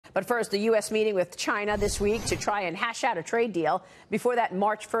But first, the U.S. meeting with China this week to try and hash out a trade deal before that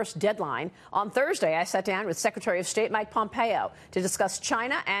March 1st deadline. On Thursday, I sat down with Secretary of State Mike Pompeo to discuss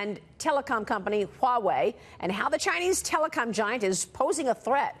China and telecom company Huawei and how the Chinese telecom giant is posing a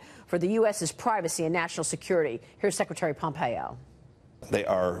threat for the U.S.'s privacy and national security. Here's Secretary Pompeo. They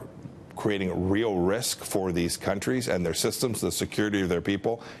are creating a real risk for these countries and their systems, the security of their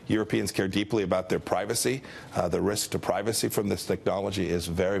people. Europeans care deeply about their privacy. The risk to privacy from this technology is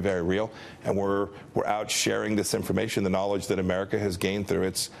very, very real. And we're out sharing this information, the knowledge that America has gained through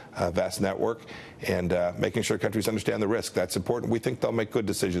its vast network, and making sure countries understand the risk. That's important. We think they'll make good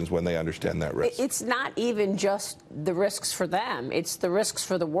decisions when they understand that risk. It's not even just the risks for them. It's the risks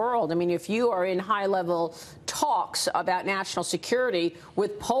for the world. I mean, if you are in high-level talks about national security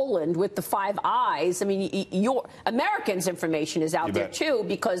with Poland, with the Five Eyes, I mean, your Americans' information is out there, too,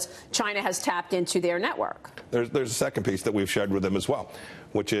 because China has tapped into their network. There's a second piece that we've shared with them as well,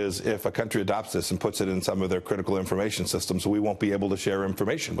 which is if a country adopts this and puts it in some of their critical information systems, we won't be able to share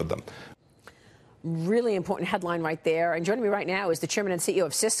information with them. Really important headline right there. And joining me right now is the chairman and CEO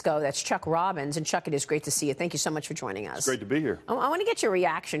of Cisco. That's Chuck Robbins. And Chuck, it is great to see you. Thank you so much for joining us. It's great to be here. I want to get your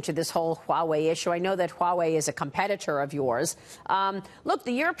reaction to this whole Huawei issue. I know that Huawei is a competitor of yours. Look,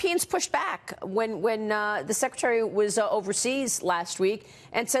 the Europeans pushed back when the secretary was overseas last week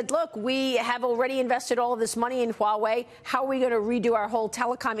and said, look, we have already invested all of this money in Huawei. How are we going to redo our whole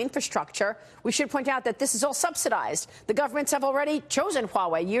telecom infrastructure? We should point out that this is all subsidized. The governments have already chosen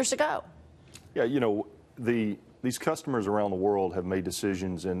Huawei years ago. Yeah, you know, these customers around the world have made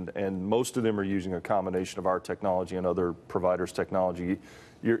decisions, and most of them are using a combination of our technology and other providers' technology.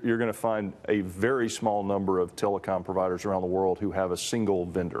 You're going to find a very small number of telecom providers around the world who have a single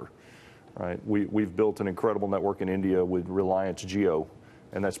vendor, right? We've built an incredible network in India with Reliance Jio,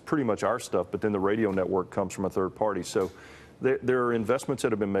 and that's pretty much our stuff, but then the radio network comes from a third party. So there are investments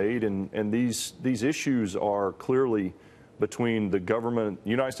that have been made, and these issues are clearly between the government,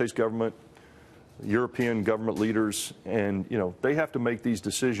 United States government, European government leaders, and they have to make these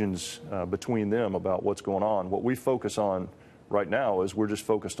decisions between them about what's going on. What we focus on right now is we're just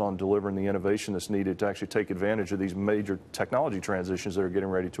focused on delivering the innovation that's needed to actually take advantage of these major technology transitions that are getting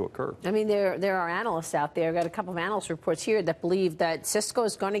ready to occur. I mean, there are analysts out there. I've got a couple of analyst reports here that believe that Cisco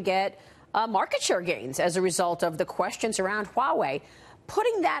is going to get market share gains as a result of the questions around Huawei.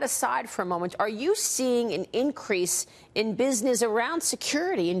 Putting that aside for a moment, are you seeing an increase in business around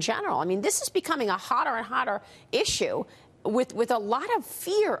security in general? I mean, this is becoming a hotter and hotter issue with a lot of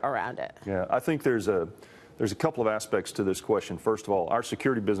fear around it. Yeah, I think there's a couple of aspects to this question. First of all, our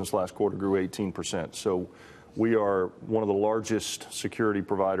security business last quarter grew 18%. So we are one of the largest security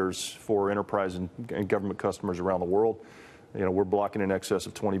providers for enterprise and government customers around the world. We're blocking in excess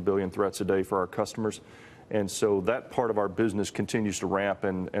of 20 billion threats a day for our customers. And so that part of our business continues to ramp,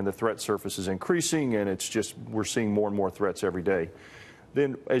 and the threat surface is increasing, and it's just we're seeing more and more threats every day.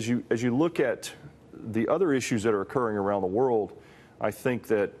 Then as you look at the other issues that are occurring around the world, I think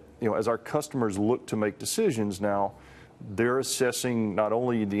that as our customers look to make decisions now, they're assessing not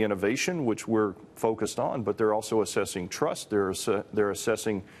only the innovation, which we're focused on, but they're also assessing trust. They're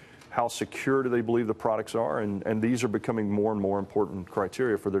assessing how secure do they believe the products are, and these are becoming more and more important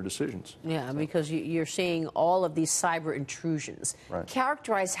criteria for their decisions. Yeah, because you're seeing all of these cyber intrusions. Right.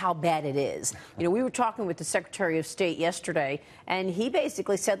 Characterize how bad it is. We were talking with the Secretary of State yesterday, and he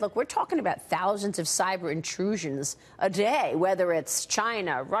basically said, look, we're talking about thousands of cyber intrusions a day, whether it's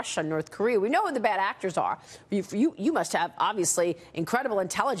China, Russia, North Korea. We know who the bad actors are. You must have, obviously, incredible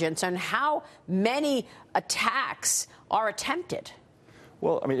intelligence on how many attacks are attempted.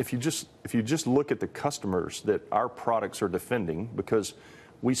 Well, I mean, if you just look at the customers that our products are defending, because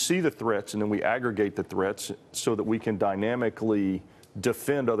we see the threats and then we aggregate the threats so that we can dynamically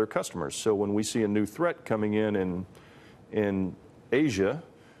defend other customers. So when we see a new threat coming in Asia,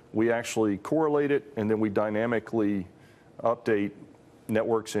 we actually correlate it, and then we dynamically update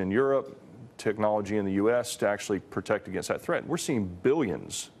networks in Europe, technology in the U.S. to actually protect against that threat. We're seeing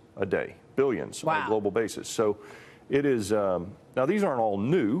billions a day, billions on a global basis. So it is. Now, these aren't all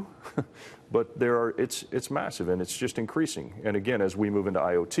new, but it's massive, and it's just increasing. And again, as we move into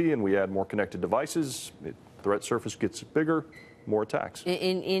IoT and we add more connected devices, the threat surface gets bigger, more attacks.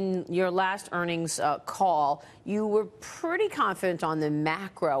 In your last earnings call, you were pretty confident on the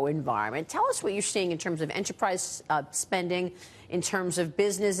macro environment. Tell us what you're seeing in terms of enterprise spending, in terms of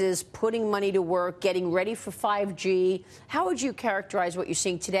businesses putting money to work, getting ready for 5G. How would you characterize what you're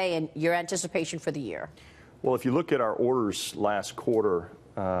seeing today and your anticipation for the year? Well, if you look at our orders last quarter,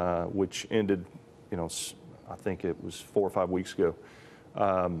 which ended, I think it was 4 or 5 weeks ago,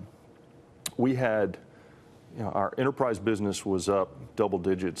 we had our enterprise business was up double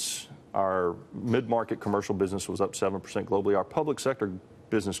digits. Our mid-market commercial business was up 7% globally. Our public sector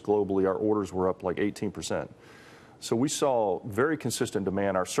business globally, our orders were up like 18%. So we saw very consistent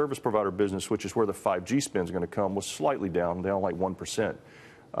demand. Our service provider business, which is where the 5G spend is going to come, was slightly down like 1%.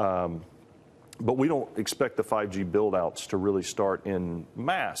 But we don't expect the 5G build-outs to really start in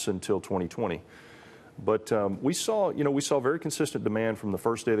mass until 2020. But we saw very consistent demand from the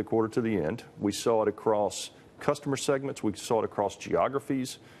first day of the quarter to the end. We saw it across customer segments. We saw it across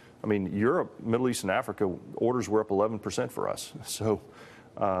geographies. I mean, Europe, Middle East, and Africa, orders were up 11% for us. So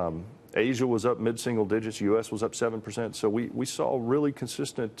Asia was up mid-single digits. U.S. was up 7%. So we saw really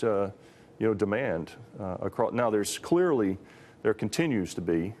consistent, demand across. Now, there continues to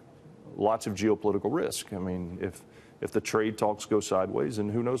be lots of geopolitical risk. I mean, if the trade talks go sideways, then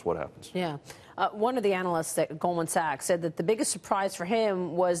who knows what happens. Yeah. One of the analysts at Goldman Sachs said that the biggest surprise for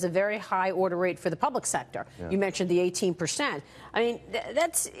him was the very high order rate for the public sector. Yeah. You mentioned the 18%. I mean,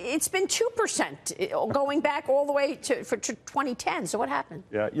 it's been 2% going back all the way to 2010. So what happened?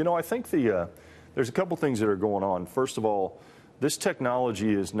 Yeah, I think there's a couple things that are going on. First of all, this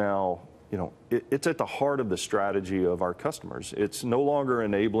technology is now, it's at the heart of the strategy of our customers. It's no longer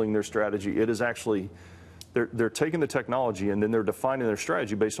enabling their strategy. It is actually, they're taking the technology and then they're defining their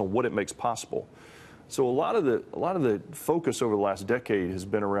strategy based on what it makes possible. So a lot of the focus over the last decade has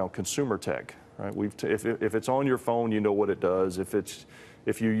been around consumer tech, right? If it's on your phone, you know what it does.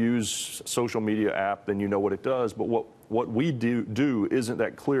 If you use social media app, then you know what it does. But what we do isn't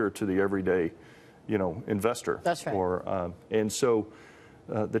that clear to the everyday, investor. That's right. And so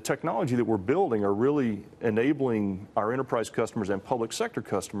the technology that we're building are really enabling our enterprise customers and public sector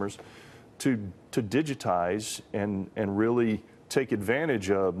customers to digitize and really take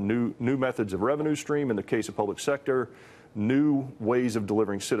advantage of new methods of revenue stream in the case of public sector, new ways of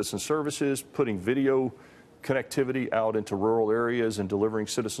delivering citizen services, putting video connectivity out into rural areas and delivering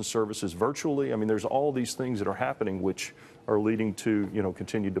citizen services virtually. I mean, there's all these things that are happening which are leading to,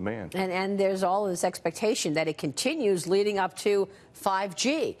 continued demand. And there's all this expectation that it continues leading up to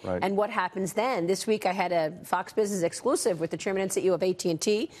 5G. Right. And what happens then? This week I had a Fox Business exclusive with the chairman and CEO of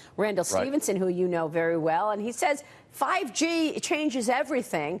AT&T, Randall Stephenson, who you know very well. And he says 5G changes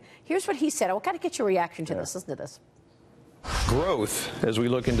everything. Here's what he said. I've got to get your reaction to this. Listen to this. Growth, as we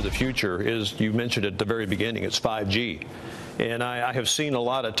look into the future, is, you mentioned at the very beginning, it's 5G. And I have seen a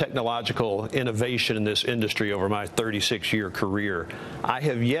lot of technological innovation in this industry over my 36-year career. I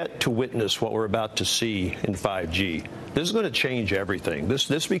have yet to witness what we're about to see in 5G. This is going to change everything.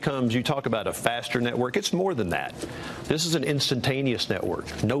 This becomes, you talk about a faster network, it's more than that. This is an instantaneous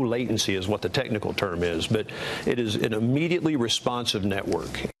network. No latency is what the technical term is, but it is an immediately responsive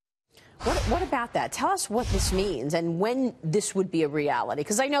network. What about that? Tell us what this means and when this would be a reality,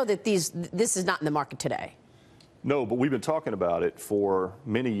 because I know that this is not in the market today. No, but we've been talking about it for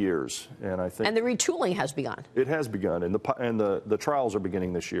many years, and I think the retooling has begun. It has begun, and the trials are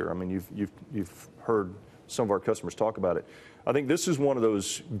beginning this year. I mean, you've heard some of our customers talk about it. I think this is one of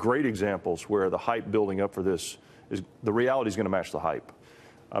those great examples where the hype building up for this is the reality is going to match the hype.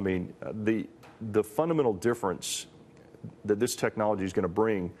 I mean, the fundamental difference that this technology is going to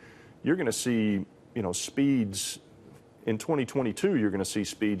bring. You're going to see, speeds in 2022. You're going to see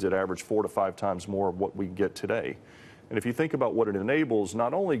speeds that average 4 to 5 times more of what we get today. And if you think about what it enables,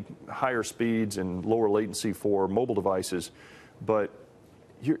 not only higher speeds and lower latency for mobile devices, but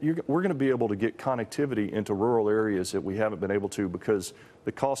we're going to be able to get connectivity into rural areas that we haven't been able to because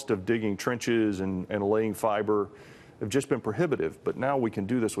the cost of digging trenches and laying fiber have just been prohibitive. But now we can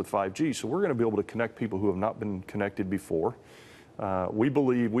do this with 5G. So we're going to be able to connect people who have not been connected before. We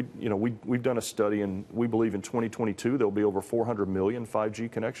believe, we've done a study, and we believe in 2022 there'll be over 400 million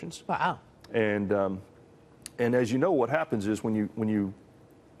 5G connections. Wow. And as you know, what happens is when you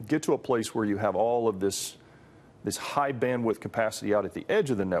get to a place where you have all of this high bandwidth capacity out at the edge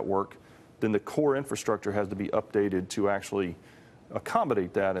of the network, then the core infrastructure has to be updated to actually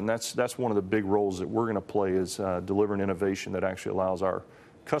accommodate that. And that's one of the big roles that we're going to play is delivering innovation that actually allows our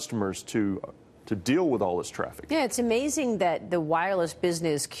customers to deal with all this traffic. Yeah, it's amazing that the wireless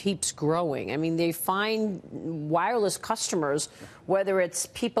business keeps growing. I mean, they find wireless customers, whether it's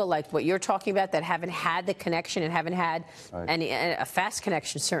people like what you're talking about that haven't had the connection and haven't had a fast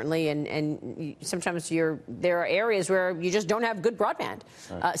connection, certainly, and sometimes there are areas where you just don't have good broadband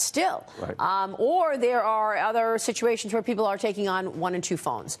still. Right. Or there are other situations where people are taking on 1 and 2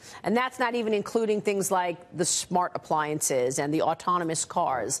 phones. And that's not even including things like the smart appliances and the autonomous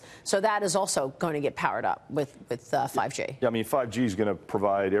cars. So that is also going to get powered up with 5G. Yeah, I mean, 5G is going to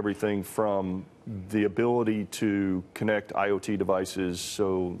provide everything from the ability to connect IoT devices,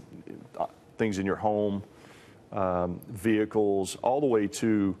 so things in your home, vehicles, all the way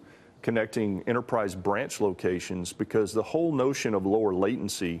to connecting enterprise branch locations, because the whole notion of lower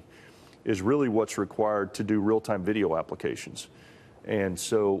latency is really what's required to do real-time video applications. And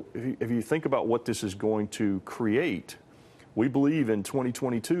so if you think about what this is going to create, we believe in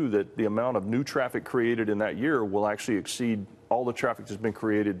 2022 that the amount of new traffic created in that year will actually exceed all the traffic that's been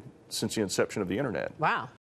created since the inception of the internet. Wow.